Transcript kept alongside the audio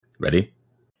Ready?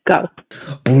 Go.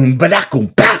 Boom ba kum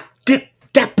ba tick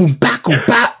tap boom ba kum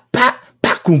ba ba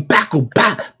kum ba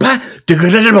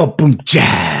boom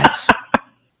jazz.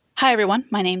 Hi everyone,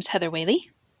 my name's Heather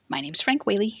Whaley. My name's Frank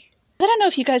Whaley. I don't know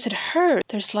if you guys had heard,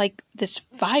 there's like this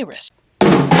virus.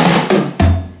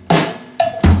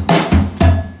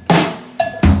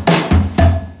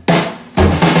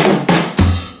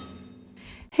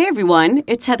 Hey everyone,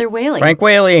 it's Heather Whaley. Frank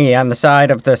Whaley on the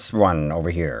side of this one over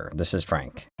here. This is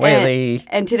Frank Whaley.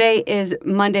 And today is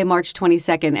Monday, March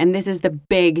 22nd, and this is the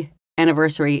big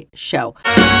anniversary show.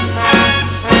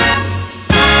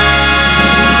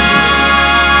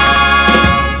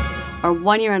 Our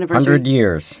 1-year anniversary. 100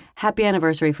 years. Happy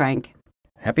anniversary, Frank.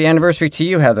 Happy anniversary to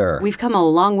you, Heather. We've come a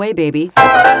long way, baby.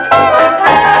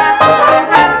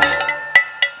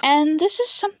 And this is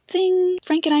something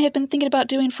Frank and I have been thinking about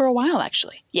doing for a while,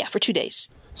 actually. Yeah, for 2 days.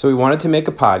 So we wanted to make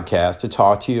a podcast to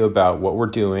talk to you about what we're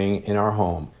doing in our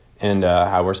home and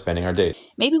how we're spending our days.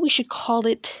 Maybe we should call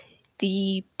it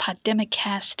the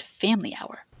Poddemicast Family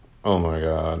Hour. Oh my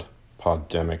God,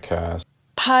 Poddemicast.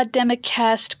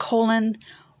 Poddemicast :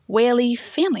 Whaley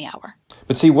Family Hour.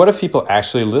 But see, what if people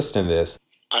actually listen to this?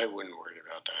 I wouldn't worry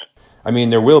about that. I mean,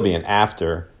 there will be an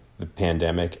after the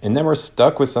pandemic, and then we're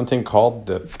stuck with something called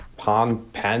the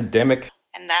pandemic.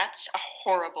 And that's a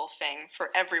horrible thing for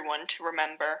everyone to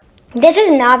remember. This is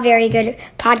not very good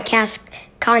podcast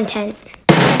content.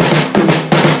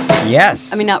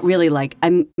 Yes. I mean, not really, like,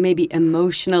 I'm maybe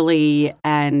emotionally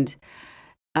and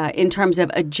in terms of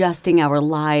adjusting our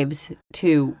lives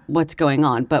to what's going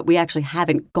on, but we actually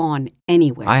haven't gone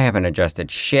anywhere. I haven't adjusted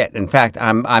shit. In fact,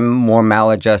 I'm more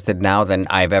maladjusted now than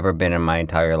I've ever been in my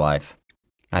entire life.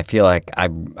 I feel like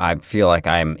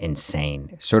I'm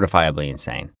insane, certifiably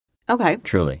insane. Okay.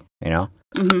 Truly, you know?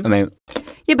 Mm-hmm. I mean...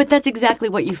 Yeah, but that's exactly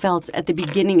what you felt at the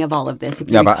beginning of all of this. If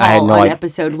you Yeah, recall, but I had no on idea.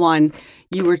 episode 1,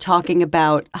 you were talking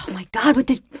about, oh my God, with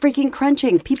the freaking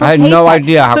crunching. People I had hate no that.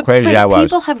 idea how But crazy I was.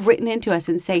 People have written into us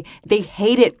and say they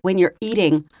hate it when you're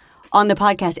eating on the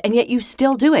podcast, and yet you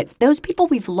still do it. Those people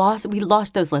we lost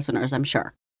those listeners, I'm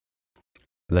sure.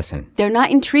 Listen. They're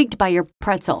not intrigued by your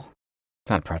pretzel.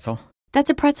 It's not a pretzel. That's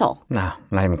a pretzel. No,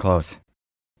 not even close.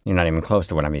 You're not even close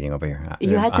to what I'm eating over here.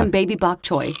 You had some baby bok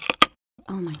choy.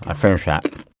 Oh my God. I finished that.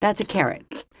 That's a carrot.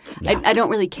 Yeah. I don't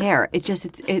really care. It's just,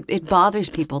 it bothers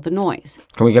people, the noise.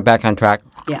 Can we get back on track?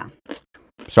 Yeah.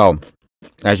 So,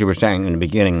 as you were saying in the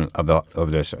beginning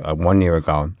of this, 1 year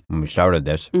ago, when we started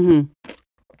this,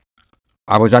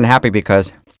 I was unhappy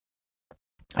because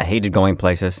I hated going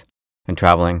places and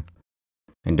traveling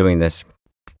and doing this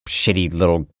shitty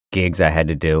little gigs I had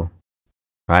to do,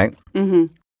 right? Mm-hmm.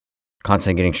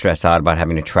 Constantly getting stressed out about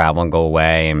having to travel and go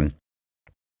away and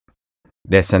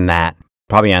this and that.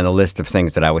 Probably on the list of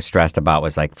things that I was stressed about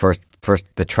was like first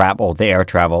the air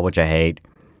travel, which I hate,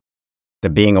 the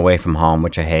being away from home,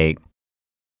 which I hate,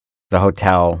 the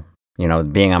hotel,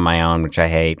 being on my own, which I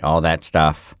hate, all that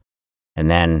stuff. And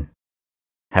then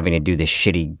having to do the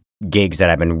shitty gigs that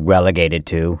I've been relegated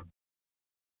to,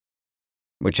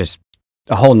 which is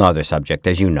a whole nother subject,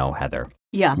 as you know, Heather.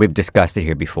 Yeah. We've discussed it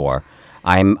here before.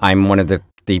 I'm one of the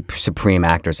supreme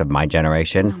actors of my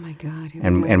generation. Oh my God.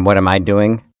 And what am I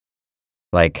doing?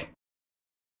 Like,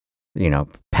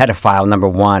 pedophile number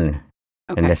 1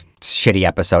 in this shitty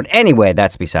episode. Anyway,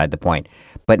 that's beside the point.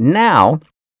 But now,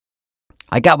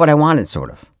 I got what I wanted, sort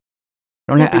of.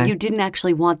 But you didn't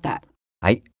actually want that.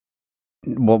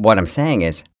 What I'm saying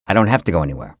is, I don't have to go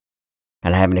anywhere.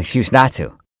 And I have an excuse not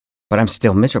to. But I'm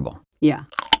still miserable. Yeah.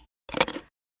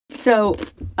 So,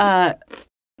 as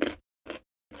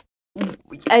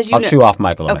you know, I'll chew off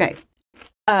Michael. Okay.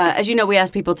 As you know, we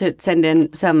asked people to send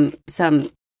in some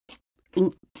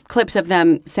clips of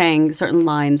them saying certain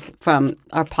lines from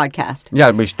our podcast.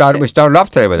 Yeah, we started off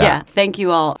today with that. Yeah, thank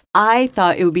you all. I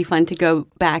thought it would be fun to go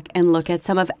back and look at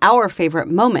some of our favorite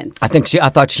moments. I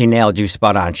thought she nailed you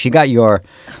spot on. She got your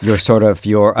sort of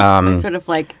your kind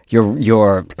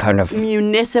of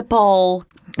municipal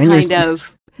kind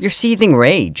of your seething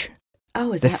rage.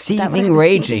 Oh, is the that seething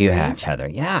rage that you have, Heather?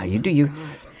 Yeah, you do.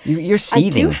 You're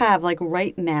seething. I do have, like,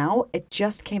 right now, it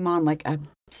just came on, like, a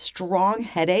strong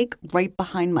headache right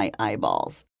behind my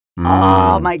eyeballs.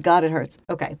 Oh, my God, it hurts.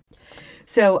 Okay.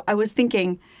 So I was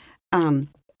thinking of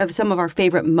some of our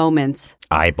favorite moments.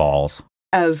 Eyeballs.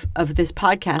 Of this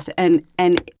podcast.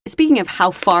 And speaking of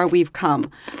how far we've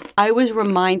come, I was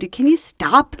reminded, can you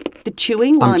stop the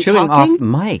chewing while I'm chewing talking? off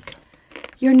mic.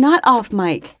 You're not off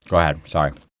mic. Go ahead.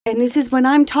 Sorry. And this is when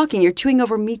I'm talking. You're chewing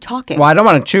over me talking. Well, I don't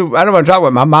want to chew. I don't want to talk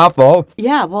with my mouth full.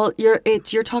 Yeah, well, you're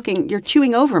talking. You're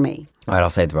chewing over me. All right, I'll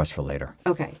save the rest for later.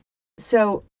 Okay.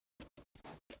 So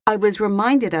I was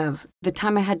reminded of the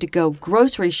time I had to go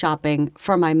grocery shopping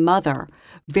for my mother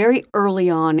very early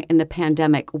on in the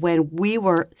pandemic when we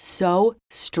were so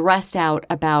stressed out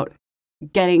about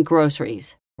getting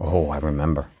groceries. Oh, I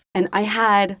remember. And I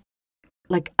had,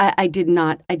 I did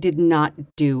not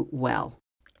do well.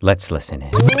 Let's listen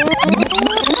in.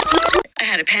 I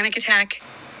had a panic attack.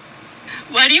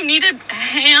 Why do you need a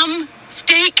ham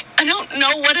steak? I don't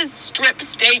know what a strip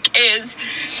steak is.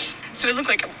 So I look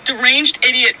like a deranged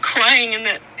idiot crying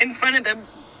in front of the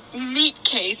meat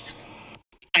case.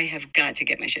 I have got to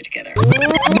get my shit together.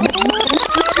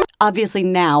 Obviously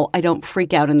now I don't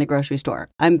freak out in the grocery store.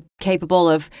 I'm capable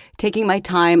of taking my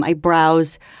time. I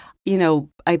browse,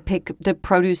 I pick the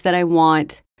produce that I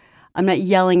want. I'm not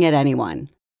yelling at anyone.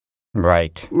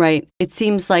 Right. Right. It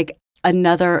seems like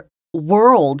another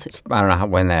world. I don't know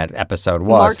when that episode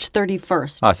was. March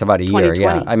 31st. Oh, it's about a year,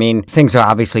 yeah. I mean, things are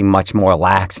obviously much more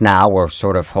lax now. We're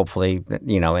sort of hopefully,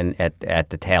 at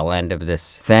the tail end of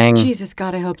this thing. Jesus,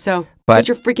 God, I hope so. Get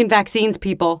your freaking vaccines,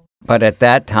 people. But at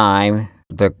that time,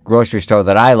 the grocery store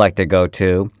that I like to go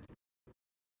to,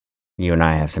 you and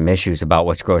I have some issues about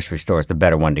which grocery store is the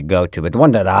better one to go to. But the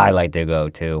one that I like to go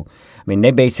to, I mean,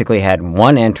 they basically had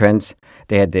one entrance.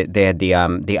 They had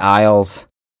the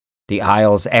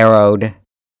aisles arrowed,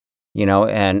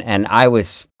 and I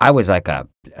was like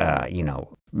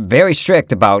very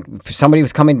strict about if somebody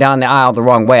was coming down the aisle the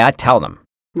wrong way, I'd tell them.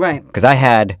 Right. Because I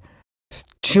had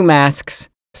 2 masks,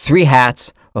 3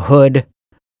 hats, a hood,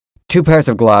 2 pairs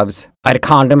of gloves. I had a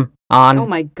condom on. Oh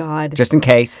my God. Just in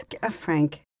case.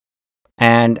 Frank.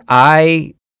 And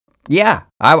I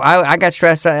got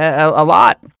stressed a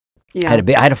lot. Yeah.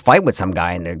 I had a fight with some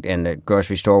guy in the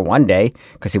grocery store one day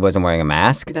because he wasn't wearing a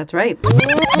mask. That's right.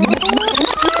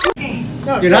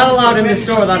 You're not allowed in the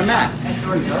store without a mask.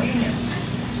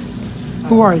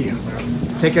 Who are you?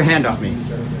 Take your hand off me.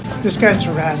 This guy's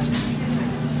harassing.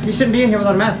 You shouldn't be in here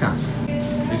without a mask on.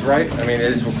 He's right. I mean,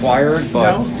 it is required,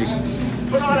 but No.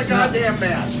 Put on a goddamn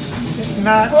mask. It's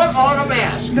not. Put on a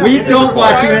mask. No, We it's don't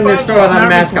want you in the store without a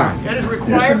mask required. on. It is It's a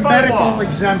required by medical law.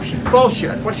 exemption.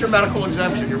 Bullshit. What's your medical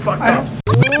exemption? You're fucked I up.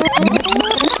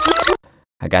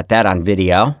 I got that on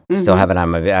video. Still have it on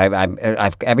my.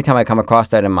 I've every time I come across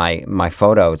that in my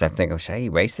photos, I think, should I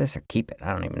erase this or keep it?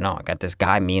 I don't even know. I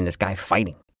got me and this guy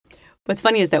fighting. What's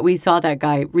funny is that we saw that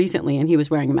guy recently and he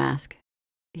was wearing a mask.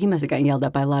 He must have gotten yelled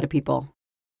at by a lot of people.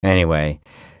 Anyway,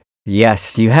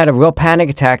 yes, you had a real panic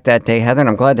attack that day, Heather, and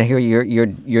I'm glad to hear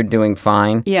you're doing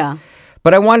fine. Yeah.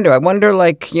 But I wonder,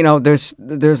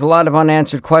 there's a lot of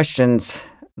unanswered questions,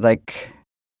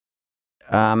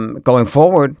 going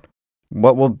forward.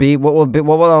 What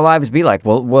will our lives be like?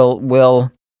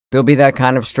 Will there be that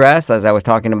kind of stress, as I was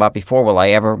talking about before? Will I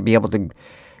ever be able to,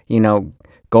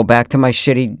 go back to my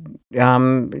shitty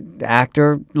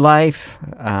actor life?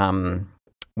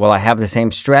 Will I have the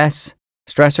same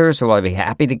stressors, or will I be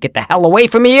happy to get the hell away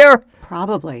from here?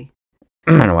 Probably.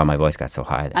 I don't know why my voice got so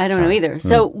high. I don't know either.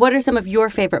 So what are some of your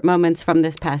favorite moments from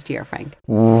this past year, Frank?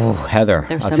 Ooh, Heather.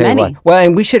 There's I'll so tell you many. what. Well,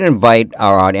 and we should invite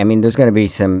our audience. I mean, there's going to be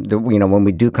some, when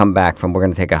we do come back we're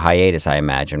going to take a hiatus, I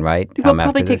imagine, right? We'll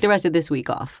probably take the rest of this week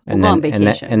off. We'll and go then, on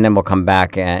vacation. And then we'll come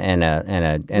back in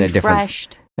a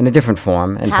Refreshed. different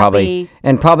form. And Happy.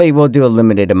 probably we'll do a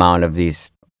limited amount of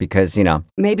these because,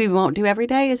 Maybe we won't do every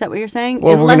day? Is that what you're saying?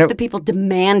 Well, Unless the people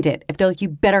demand it. If they're like, you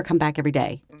better come back every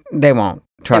day. They won't.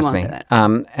 Trust won't me. say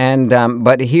that.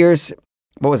 But here's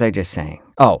what was I just saying?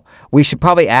 Oh, we should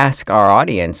probably ask our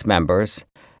audience members,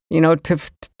 to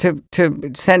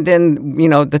send in,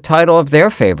 the title of their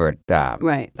favorite,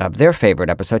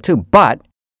 episode too. But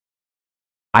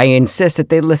I insist that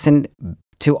they listen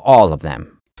to all of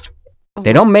them.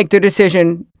 They don't make their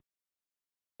decision.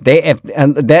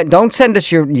 Don't send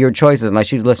us your choices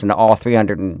unless you listen to all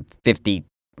 350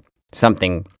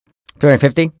 something.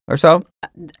 350 or so?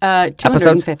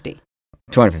 250.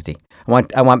 250.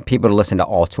 I want people to listen to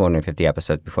all 250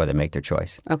 episodes before they make their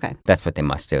choice. Okay. That's what they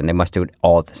must do, and they must do it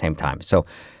all at the same time. So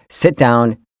sit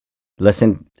down,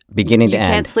 listen, beginning to end.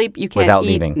 You can't sleep, you can't without eat,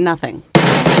 leaving. nothing.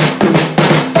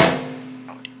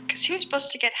 Because he was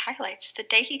supposed to get highlights the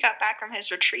day he got back from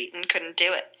his retreat and couldn't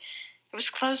do it. It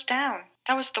was closed down.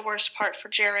 That was the worst part for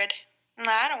Jared. Nah,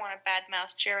 I don't want to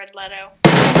badmouth Jared Leto.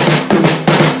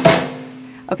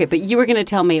 Okay, but you were going to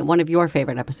tell me one of your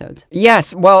favorite episodes.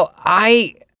 Yes. Well,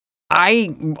 I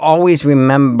always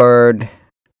remembered.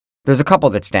 There's a couple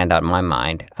that stand out in my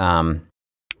mind.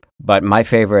 But my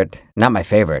favorite, not my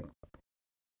favorite,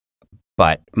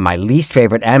 but my least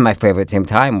favorite and my favorite at the same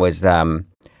time was an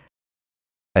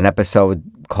episode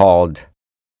called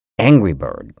Angry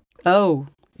Bird. Oh,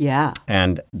 yeah.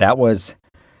 And that was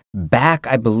back,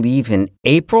 I believe, in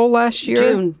April last year.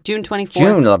 June 24th.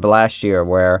 June of last year,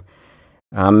 where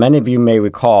many of you may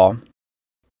recall,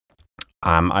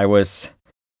 I was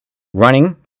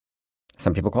running.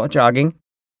 Some people call it jogging.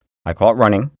 I call it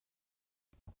running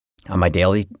on my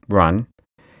daily run,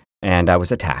 and I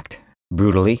was attacked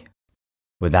brutally,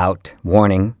 without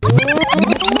warning.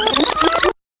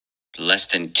 Less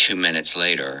than 2 minutes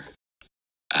later,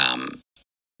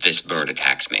 this bird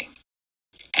attacks me.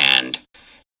 And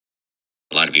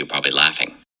a lot of you are probably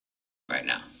laughing right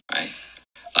now, right?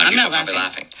 A lot of I'm you not are probably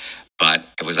laughing. But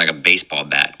it was like a baseball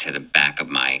bat to the back of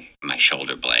my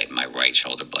shoulder blade, my right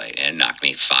shoulder blade. And it knocked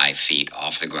me 5 feet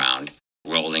off the ground,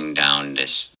 rolling down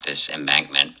this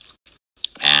embankment,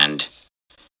 and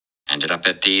ended up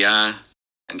in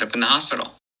the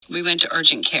hospital. We went to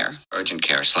urgent care. Urgent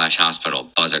care / hospital,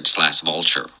 buzzard /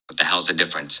 vulture. What the hell's the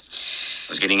difference?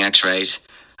 I was getting x-rays.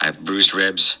 I have bruised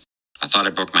ribs. I thought I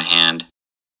broke my hand.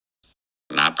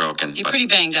 Not broken. You're pretty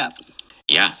banged up.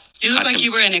 Yeah. You look like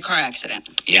you were in a car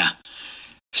accident. Yeah.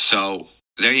 So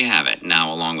there you have it.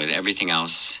 Now, along with everything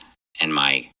else in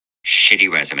my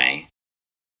shitty resume,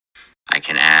 I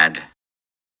can add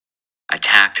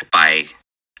attacked by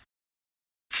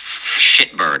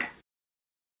shitbird.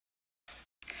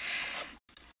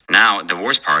 Now, the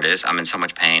worst part is I'm in so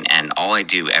much pain, and all I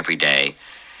do every day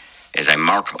is I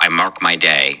mark my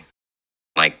day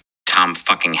like Tom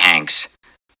fucking Hanks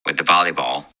with the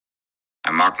volleyball.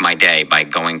 I mark my day by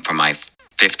going for my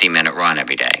 50-minute run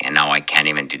every day, and now I can't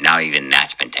even do. Now even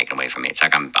that's been taken away from me. It's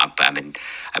like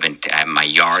my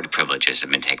yard privileges have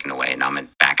been taken away, and now I'm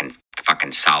back in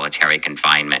fucking solitary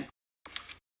confinement.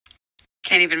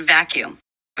 Can't even vacuum.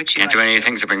 Can't do any of the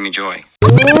things that bring me joy.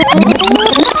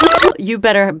 You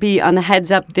better be on the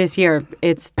heads up this year.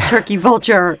 It's turkey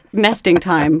vulture nesting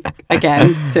time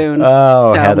again soon.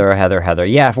 Oh, so. Heather.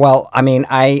 Yeah, well, I mean,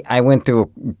 I went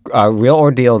through a real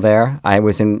ordeal there. I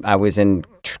was in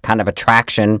kind of a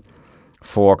traction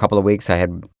for a couple of weeks. I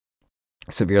had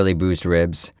severely bruised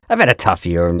ribs. I've had a tough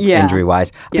year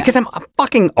injury-wise because I'm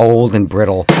fucking old and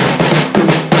brittle.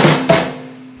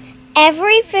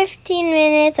 Every 15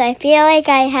 minutes, I feel like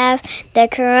I have the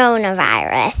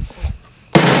coronavirus.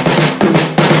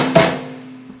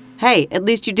 Hey, at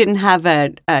least you didn't have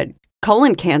a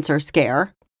colon cancer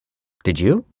scare. Did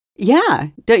you? Yeah.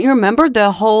 Don't you remember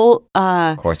the whole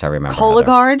Of course I remember.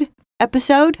 Cologuard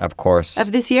episode? Of course.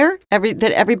 Of this year?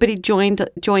 That everybody joined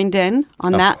in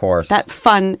on that. Of course. That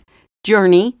fun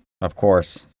journey. Of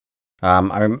course.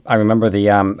 I remember the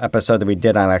episode that we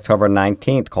did on October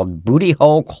 19th called Booty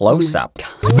Hole Close-Up.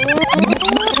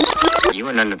 You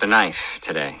went under the knife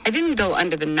today. I didn't go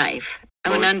under the knife.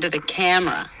 I went under the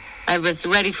camera. I was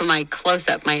ready for my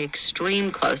close-up, my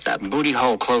extreme close-up. Booty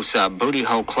hole close-up, booty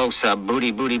hole close-up,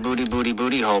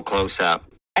 booty hole close-up.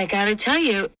 I gotta tell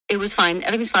you, it was fine.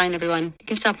 Everything's fine, everyone. You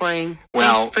can stop worrying.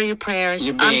 Well, thanks for your prayers.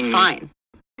 I'm fine.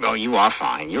 Oh, you are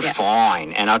fine. You're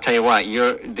fine. And I'll tell you what,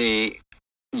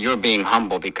 you're being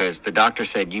humble because the doctor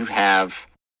said you have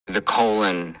the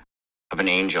colon of an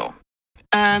angel.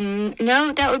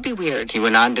 No, that would be weird. He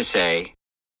went on to say,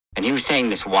 and he was saying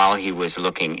this while he was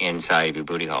looking inside of your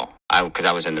booty hole, because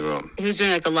I was in the room. He was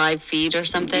doing like a live feed or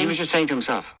something? He was just saying to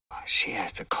himself, she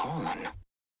has the colon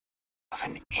of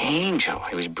an angel.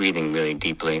 He was breathing really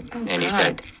deeply.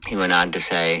 God. He went on to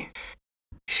say,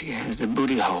 she has the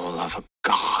booty hole of a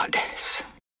goddess.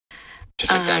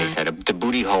 Just like that, he said, the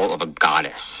booty hole of a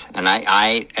goddess. And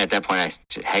I at that point,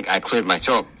 I cleared my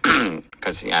throat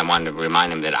because I wanted to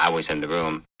remind him that I was in the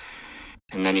room.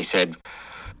 And then he said,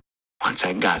 once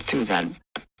I got through that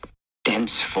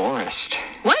dense forest.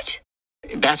 What?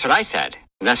 That's what I said.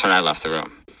 And that's when I left the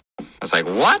room. I was like,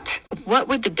 what? What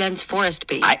would the dense forest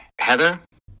be? Heather,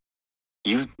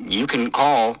 you can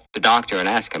call the doctor and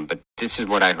ask him, but this is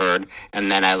what I heard. And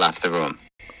then I left the room.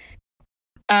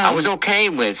 I was okay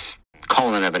with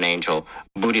colon of an angel,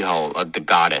 booty hole of a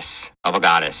goddess. But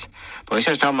when he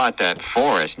starts talking about the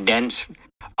forest, dense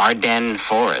Ardennes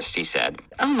forest, he said.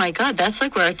 Oh my God, that's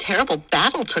like where a terrible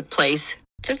battle took place.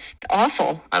 That's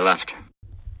awful. I left.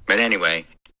 But anyway,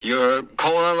 your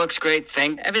colon looks great.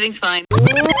 Everything's fine.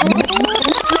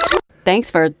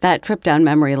 Thanks for that trip down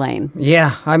memory lane.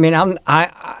 Yeah, I mean, I'm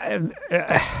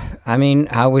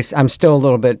still a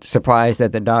little bit surprised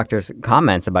at the doctor's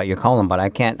comments about your colon, but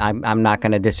I'm not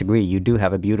going to disagree. You do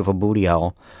have a beautiful booty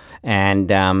hole,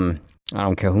 and I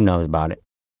don't care who knows about it.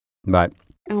 But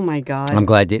oh my God, I'm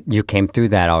glad that you came through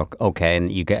that okay,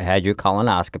 and you had your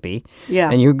colonoscopy. Yeah,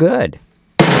 and you're good.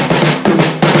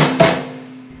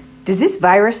 Does this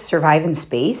virus survive in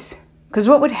space? Because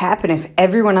what would happen if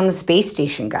everyone on the space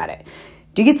station got it?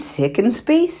 Do you get sick in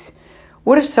space?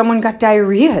 What if someone got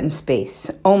diarrhea in space?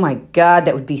 Oh my God,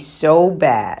 that would be so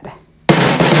bad.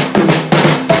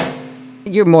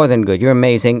 You're more than good. You're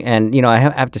amazing. And, I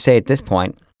have to say at this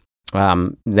point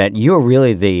that you're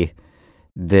really the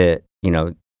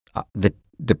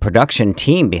production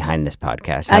team behind this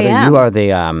podcast. I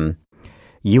am.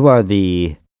 You are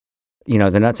the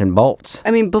nuts and bolts.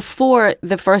 I mean, before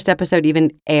the first episode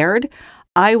even aired,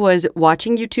 I was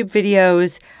watching YouTube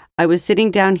videos. I was sitting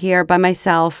down here by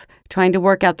myself trying to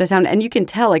work out the sound. And you can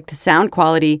tell, like, the sound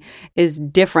quality is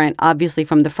different, obviously,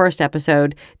 from the first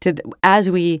episode as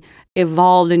we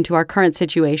evolved into our current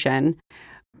situation.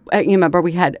 You remember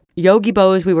we had Yogi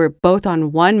Bows. We were both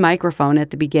on one microphone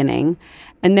at the beginning.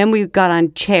 And then we got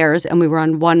on chairs and we were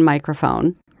on one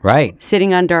microphone. Right.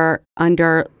 Sitting under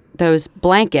those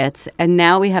blankets. And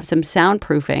now we have some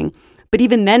soundproofing. But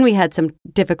even then we had some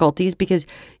difficulties because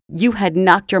you had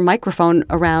knocked your microphone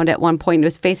around at one point. It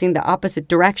was facing the opposite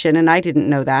direction, and I didn't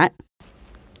know that.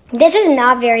 This is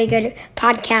not very good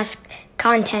podcast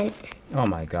content. Oh,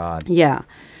 my God. Yeah.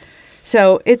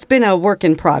 So it's been a work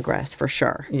in progress for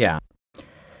sure. Yeah.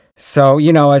 So,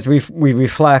 as we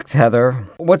reflect, Heather,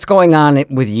 what's going on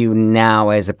with you now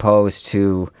as opposed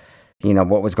to,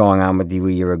 what was going on with you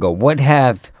a year ago? Where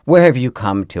have you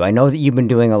come to? I know that you've been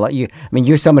doing a lot.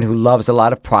 You're someone who loves a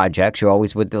lot of projects. You're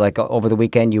always over the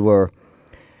weekend you were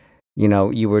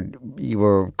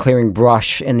clearing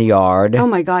brush in the yard. Oh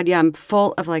my God, yeah, I'm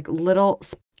full of little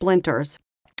splinters.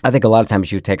 I think a lot of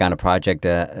times you take on a project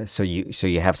so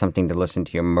you have something to listen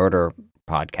to your murder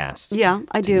podcast. Yeah,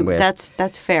 I do. With.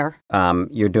 That's fair.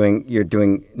 You're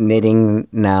doing knitting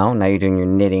now. Now you're doing your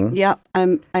knitting. Yeah,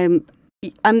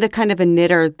 I'm the kind of a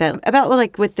knitter that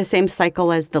about with the same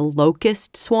cycle as the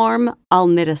locust swarm, I'll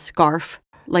knit a scarf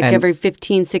every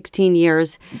 15, 16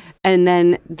 years. And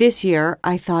then this year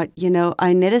I thought,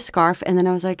 I knit a scarf and then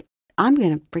I was like, I'm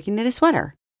going to freaking knit a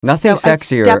sweater. Nothing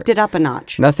sexier. I stepped it up a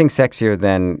notch. Nothing sexier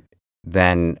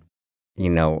than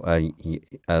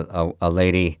a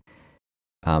lady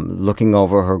looking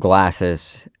over her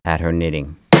glasses at her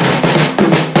knitting.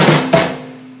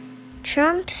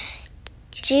 Trump's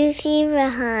juicy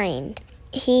behind.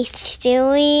 He's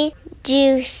still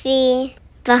juicy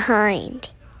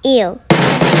behind. Ew.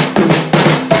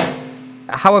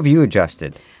 How have you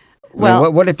adjusted?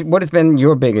 Well, what has been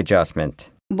your big adjustment?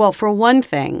 Well, for one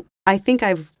thing, I think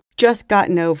I've just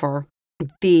gotten over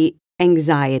the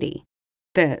anxiety,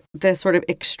 the sort of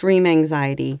extreme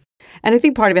anxiety. And I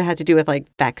think part of it had to do with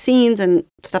vaccines and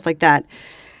stuff like that.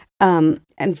 And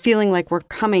feeling like we're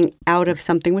coming out of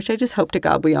something, which I just hope to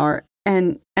God we are.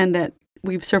 And that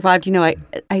we've survived.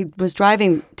 I was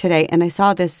driving today and I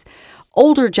saw this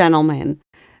older gentleman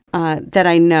that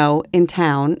I know in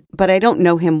town, but I don't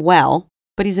know him well,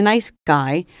 but he's a nice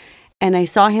guy. And I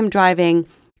saw him driving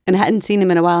and I hadn't seen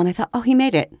him in a while. And I thought, oh, he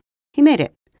made it. He made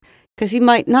it. Because he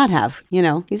might not have,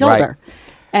 he's older.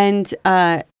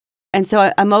 Right. And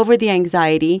so I'm over the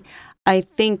anxiety. I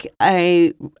think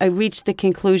I reached the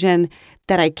conclusion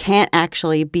that I can't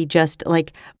actually be just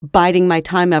biding my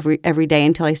time every day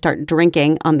until I start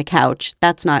drinking on the couch.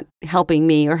 That's not helping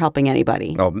me or helping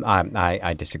anybody. Oh,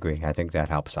 I disagree. I think that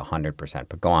helps 100%,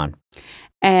 but go on.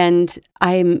 And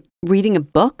I'm reading a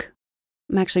book.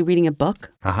 I'm actually reading a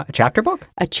book. A chapter book?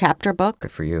 A chapter book.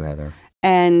 Good for you, Heather.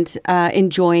 And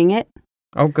enjoying it.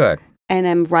 Oh, good. And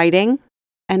I'm writing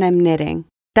and I'm knitting.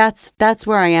 That's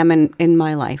where I am in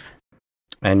my life.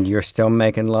 And you're still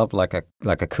making love like a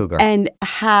cougar. And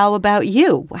how about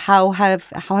you? How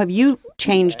have you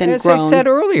changed and grown? As I said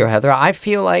earlier, Heather, I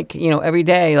feel like, every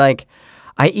day,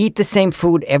 I eat the same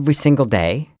food every single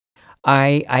day.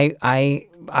 I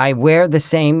wear the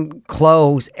same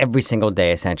clothes every single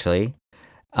day, essentially.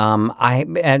 That's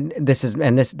my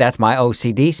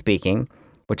OCD speaking,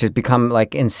 which has become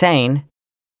insane.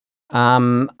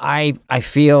 I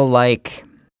feel like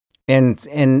in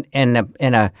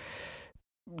a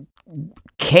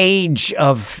cage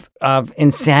of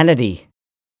insanity,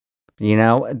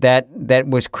 that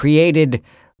was created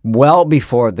well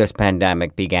before this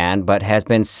pandemic began, but has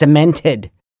been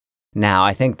cemented now.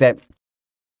 I think that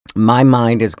my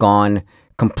mind has gone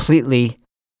completely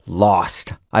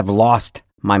lost. I've lost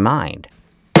my mind.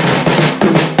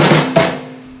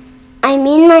 I'm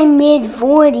in my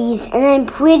mid-40s, and I'm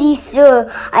pretty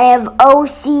sure I have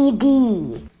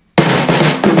OCD.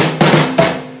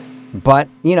 But,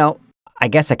 I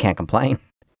guess I can't complain.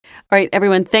 All right,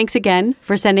 everyone, thanks again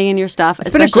for sending in your stuff. It's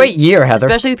been a great year, Heather.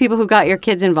 Especially the people who got your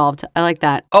kids involved. I like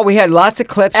that. Oh, we had lots of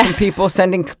clips from people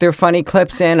sending their funny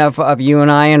clips in of you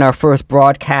and I in our first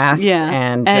broadcast. Yeah,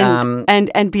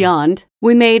 and beyond.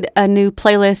 We made a new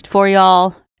playlist for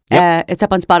y'all. Yep. It's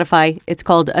up on Spotify. It's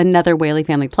called Another Whaley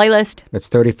Family Playlist. It's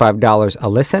 $35 a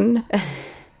listen.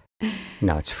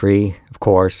 No, it's free, of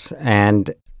course. And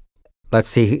let's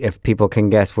see if people can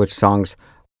guess which songs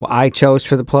I chose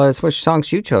for the playlist, which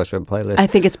songs you chose for the playlist. I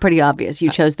think it's pretty obvious. You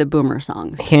chose the Boomer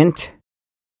songs. Hint,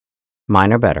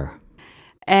 mine are better.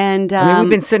 And I mean, we've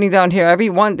been sitting down here.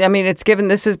 Everyone, I mean, it's given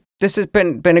this has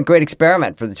been a great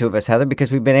experiment for the two of us, Heather,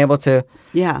 because we've been able to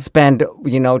spend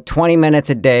 20 minutes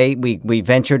a day. We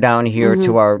venture down here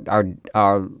to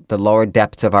the lower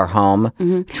depths of our home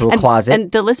to a closet.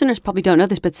 And the listeners probably don't know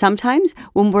this, but sometimes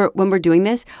when we're doing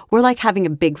this, we're like having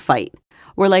a big fight.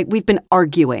 We're like we've been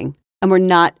arguing, and we're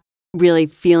not really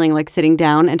feeling like sitting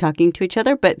down and talking to each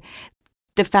other. But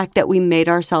the fact that we made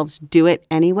ourselves do it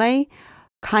anyway,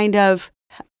 kind of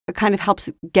helps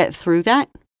get through that.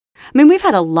 I mean, we've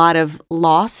had a lot of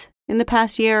loss in the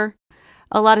past year.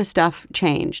 A lot of stuff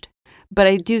changed. But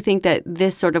I do think that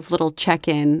this sort of little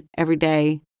check-in every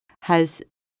day has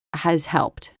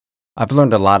helped. I've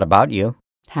learned a lot about you.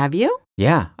 Have you?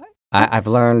 Yeah. I've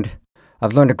learned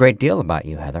a great deal about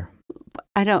you, Heather.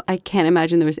 I can't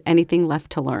imagine there was anything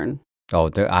left to learn. Oh,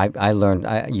 I learned.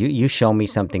 You show me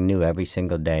something new every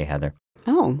single day, Heather.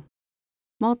 Oh,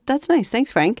 well, that's nice.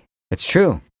 Thanks, Frank. It's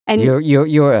true. And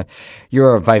you're a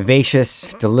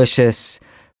vivacious, delicious,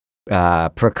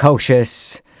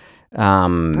 precocious,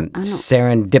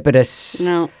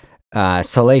 serendipitous,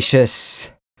 salacious,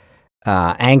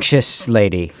 anxious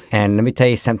lady. And let me tell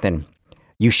you something.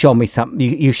 You show me something.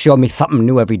 You show me something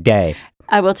new every day.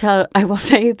 I will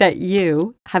say that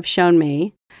you have shown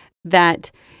me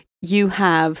that you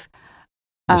have.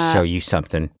 I'll show you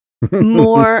something.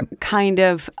 More kind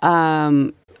of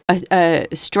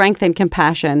strength and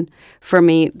compassion for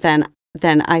me than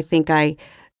I think I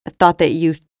thought that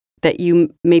you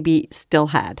maybe still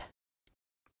had.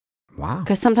 Wow.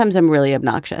 Because sometimes I'm really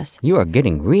obnoxious. You are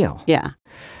getting real. Yeah.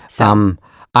 So.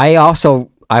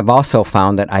 I've also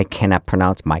found that I cannot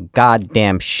pronounce my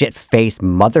goddamn shit-faced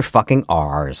motherfucking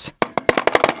R's.